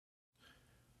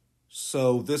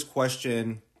So this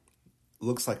question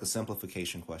looks like a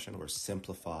simplification question or a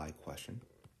simplified question.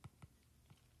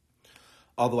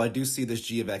 Although I do see this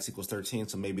g of x equals 13,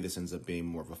 so maybe this ends up being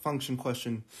more of a function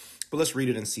question. But let's read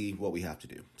it and see what we have to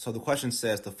do. So the question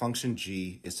says the function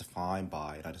g is defined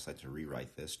by, and I decided to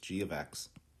rewrite this, g of x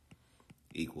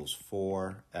equals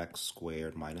 4x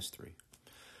squared minus 3.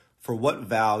 For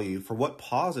what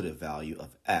positive value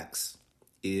of x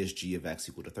is g of x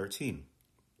equal to 13?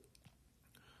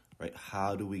 Right?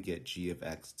 How do we get g of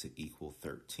x to equal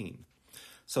 13?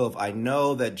 So if I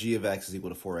know that g of x is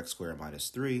equal to 4x squared minus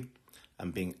 3,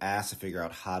 I'm being asked to figure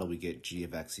out how do we get g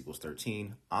of x equals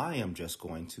 13. I am just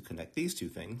going to connect these two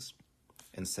things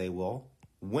and say, well,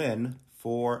 when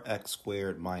 4x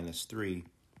squared minus 3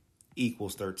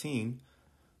 equals 13,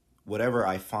 whatever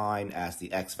I find as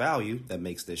the x value that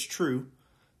makes this true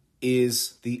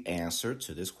is the answer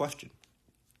to this question.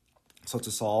 So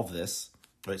to solve this,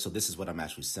 right, so this is what I'm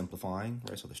actually simplifying,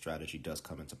 right? So the strategy does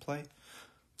come into play.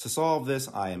 To solve this,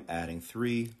 I am adding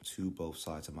 3 to both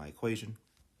sides of my equation.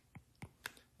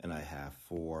 And I have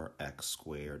 4x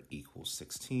squared equals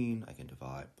 16. I can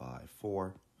divide by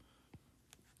 4.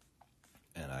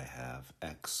 And I have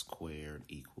x squared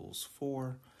equals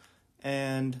 4.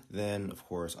 And then, of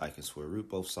course, I can square root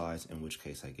both sides, in which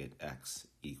case I get x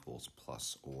equals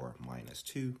plus or minus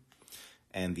 2.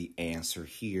 And the answer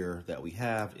here that we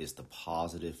have is the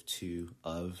positive 2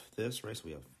 of this, right? So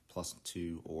we have plus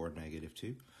 2 or negative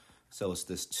 2. So it's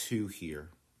this 2 here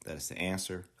that is the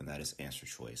answer, and that is answer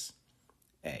choice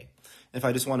A. If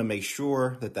I just want to make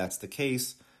sure that that's the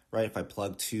case, right, if I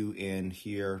plug 2 in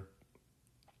here,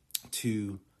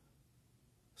 2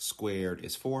 squared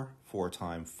is 4. 4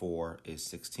 times 4 is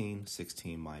 16.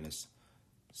 16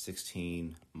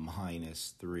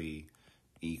 minus 3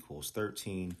 equals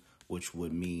 13, which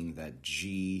would mean that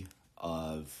g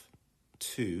of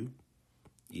 2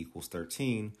 equals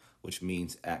 13, which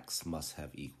means x must have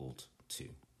equaled 2,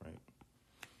 right?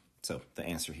 So the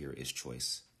answer here is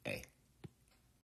choice A.